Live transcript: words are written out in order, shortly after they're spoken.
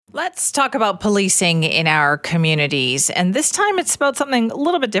Let's talk about policing in our communities. And this time it's about something a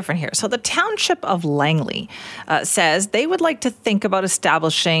little bit different here. So the township of Langley says they would like to think about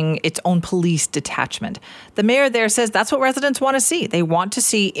establishing its own police detachment. The mayor there says that's what residents want to see. They want to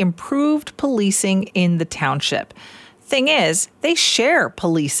see improved policing in the township. Thing is, they share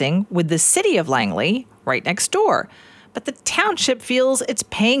policing with the city of Langley right next door. But the township feels it's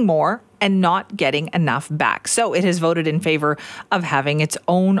paying more and not getting enough back. So it has voted in favor of having its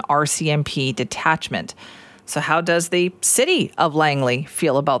own RCMP detachment. So how does the city of Langley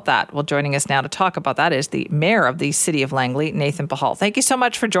feel about that? Well, joining us now to talk about that is the mayor of the city of Langley, Nathan Pahal. Thank you so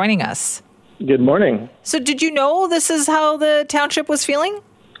much for joining us. Good morning. So did you know this is how the township was feeling?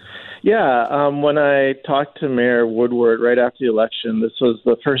 Yeah, when I talked to Mayor Woodward right after the election, this was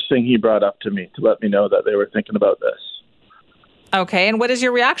the first thing he brought up to me to let me know that they were thinking about this. Okay, and what is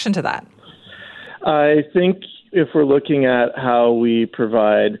your reaction to that? I think if we're looking at how we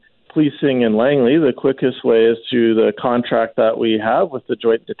provide policing in Langley, the quickest way is through the contract that we have with the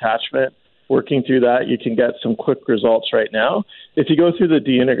joint detachment. Working through that, you can get some quick results right now. If you go through the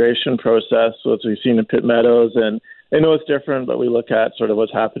deintegration process, as we've seen in Pitt Meadows, and I know it's different, but we look at sort of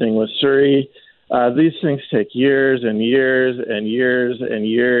what's happening with Surrey, these things take years and years and years and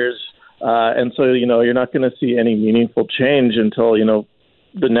years. And so, you're not going to see any meaningful change until,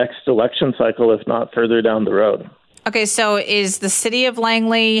 the next election cycle, if not further down the road. Okay, so is the city of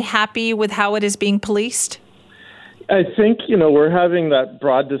Langley happy with how it is being policed? I think, we're having that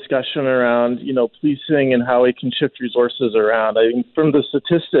broad discussion around, policing and how we can shift resources around. I think from the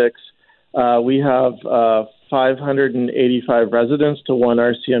statistics, we have 585 residents to one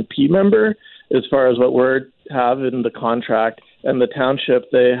RCMP member as far as what we have in the contract. And the township,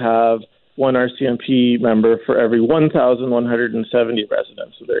 they have one RCMP member for every 1,170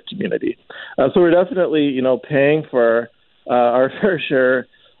 residents of their community. So we're definitely, paying for our fair share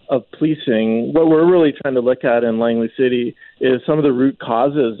of policing. What we're really trying to look at in Langley City is some of the root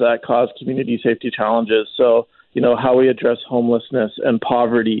causes that cause community safety challenges. So, how we address homelessness and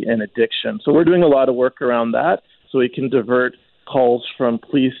poverty and addiction. So we're doing a lot of work around that so we can divert calls from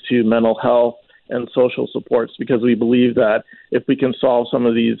police to mental health and social supports, because we believe that if we can solve some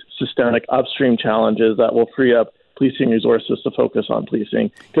of these systemic upstream challenges, that will free up policing resources to focus on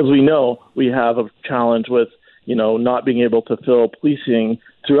policing. Because we know we have a challenge with, not being able to fill policing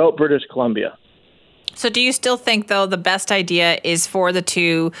throughout British Columbia. So do you still think, though, the best idea is for the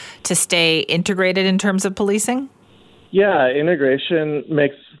two to stay integrated in terms of policing? Yeah, integration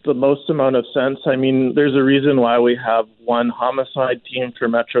makes the most amount of sense. I mean, there's a reason why we have one homicide team for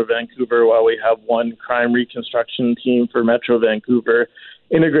Metro Vancouver, why we have one crime reconstruction team for Metro Vancouver.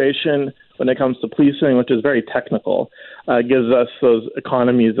 Integration, when it comes to policing, which is very technical, gives us those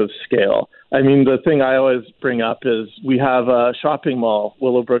economies of scale. I mean, the thing I always bring up is we have a shopping mall,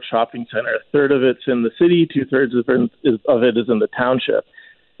 Willowbrook Shopping Center. A third of it's in the city, two-thirds of it is in the township.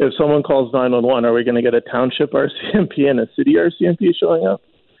 If someone calls 911, are we going to get a township RCMP and a city RCMP showing up?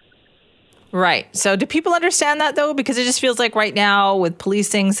 Right. So do people understand that, though? Because it just feels like right now with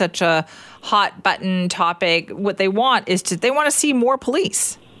policing such a hot button topic, what they want is they want to see more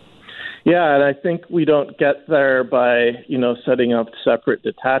police. Yeah, and I think we don't get there by, setting up separate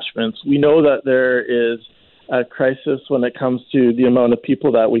detachments. We know that there is a crisis when it comes to the amount of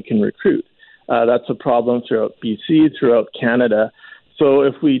people that we can recruit. That's a problem throughout BC, throughout Canada. So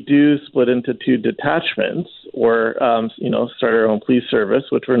if we do split into two detachments or, start our own police service,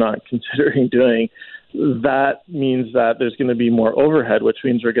 which we're not considering doing, that means that there's going to be more overhead, which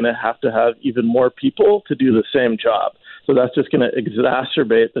means we're going to have even more people to do the same job. So that's just going to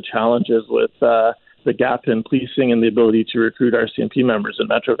exacerbate the challenges with the gap in policing and the ability to recruit RCMP members in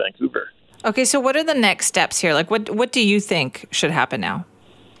Metro Vancouver. Okay, so what are the next steps here? Like, what do you think should happen now?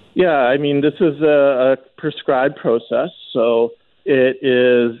 Yeah, I mean, this is a prescribed process. So it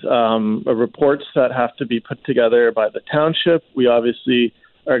is reports that have to be put together by the township. We obviously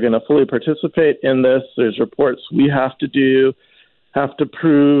are going to fully participate in this. There's reports we have to do, have to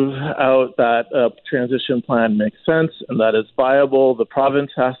prove out that a transition plan makes sense and that it's viable. The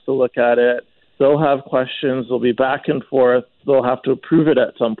province has to look at it. They'll have questions. They'll be back and forth. They'll have to approve it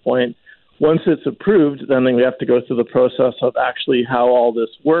at some point. Once it's approved, then we have to go through the process of actually how all this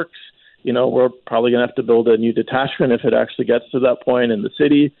works. We're probably going to have to build a new detachment if it actually gets to that point in the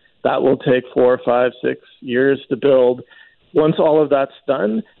city. That will take 4, 5, 6 years to build. Once all of that's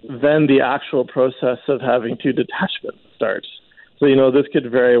done, then the actual process of having two detachments starts. So, this could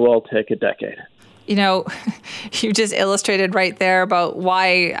very well take a decade. You just illustrated right there about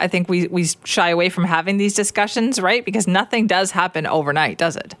why I think we shy away from having these discussions, right? Because nothing does happen overnight,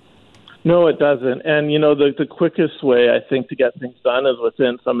 does it? No, it doesn't. And, the quickest way, I think, to get things done is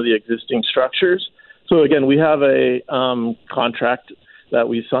within some of the existing structures. So, again, we have a contract that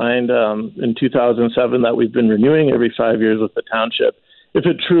we signed in 2007 that we've been renewing every 5 years with the township. If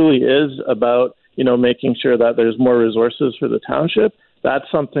it truly is about, making sure that there's more resources for the township, that's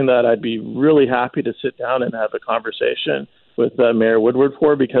something that I'd be really happy to sit down and have a conversation with Mayor Woodward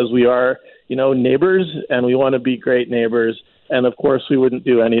for, because we are, neighbors, and we want to be great neighbors. And of course, we wouldn't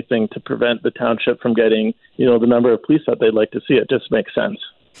do anything to prevent the township from getting, the number of police that they'd like to see. It just makes sense.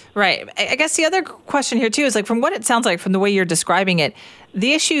 Right. I guess the other question here, too, is from what it sounds like from the way you're describing it,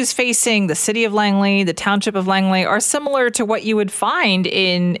 the issues facing the city of Langley, the township of Langley, are similar to what you would find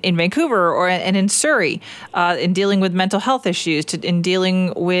in Vancouver and in Surrey in dealing with mental health issues, in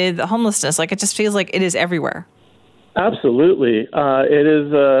dealing with homelessness. It just feels like it is everywhere. Absolutely. It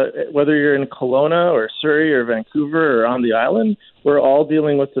is, whether you're in Kelowna or Surrey or Vancouver or on the island, we're all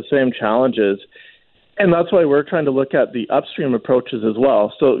dealing with the same challenges. And that's why we're trying to look at the upstream approaches as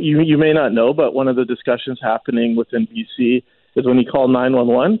well. So you may not know, but one of the discussions happening within BC is when you call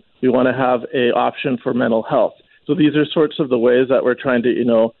 911, we want to have an option for mental health. So these are sorts of the ways that we're trying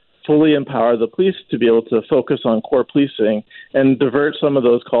to, fully empower the police to be able to focus on core policing and divert some of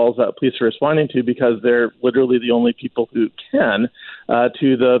those calls that police are responding to, because they're literally the only people who can,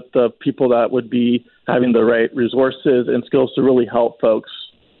 to the people that would be having the right resources and skills to really help folks.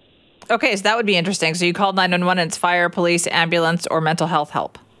 Okay, so that would be interesting. So you called 911 and it's fire, police, ambulance, or mental health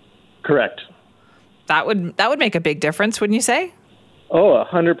help. Correct. That would make a big difference, wouldn't you say? Oh,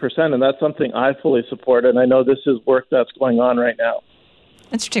 100%. And that's something I fully support. And I know this is work that's going on right now.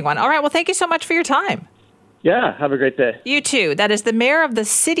 Interesting one. All right. Well, thank you so much for your time. Yeah. Have a great day. You too. That is the mayor of the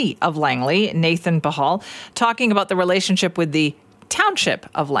city of Langley, Nathan Bahal, talking about the relationship with the township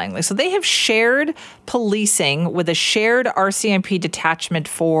of Langley. So they have shared policing with a shared RCMP detachment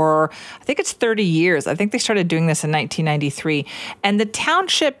for, I think it's 30 years. I think they started doing this in 1993. And the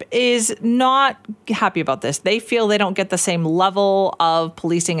township is not happy about this. They feel they don't get the same level of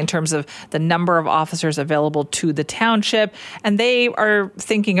policing in terms of the number of officers available to the township. And they are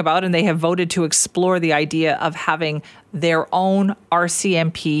thinking about, and they have voted to explore the idea of having their own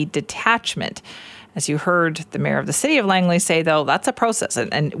RCMP detachment. As you heard the mayor of the city of Langley say, though, that's a process.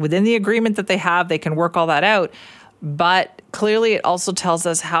 And within the agreement that they have, they can work all that out. But clearly, it also tells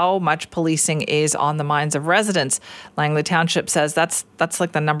us how much policing is on the minds of residents. Langley Township says that's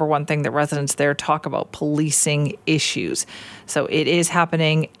like the number one thing that residents there talk about, policing issues. So it is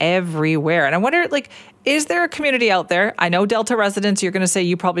happening everywhere. And I wonder, is there a community out there? I know Delta residents, you're going to say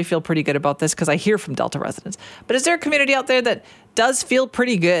you probably feel pretty good about this because I hear from Delta residents. But is there a community out there that does feel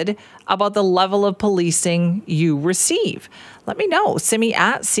pretty good about the level of policing you receive? Let me know. Send me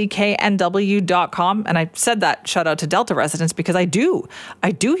at cknw.com. And I said that shout out to Delta residents because I do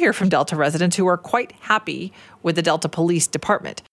hear from Delta residents who are quite happy with the Delta Police Department.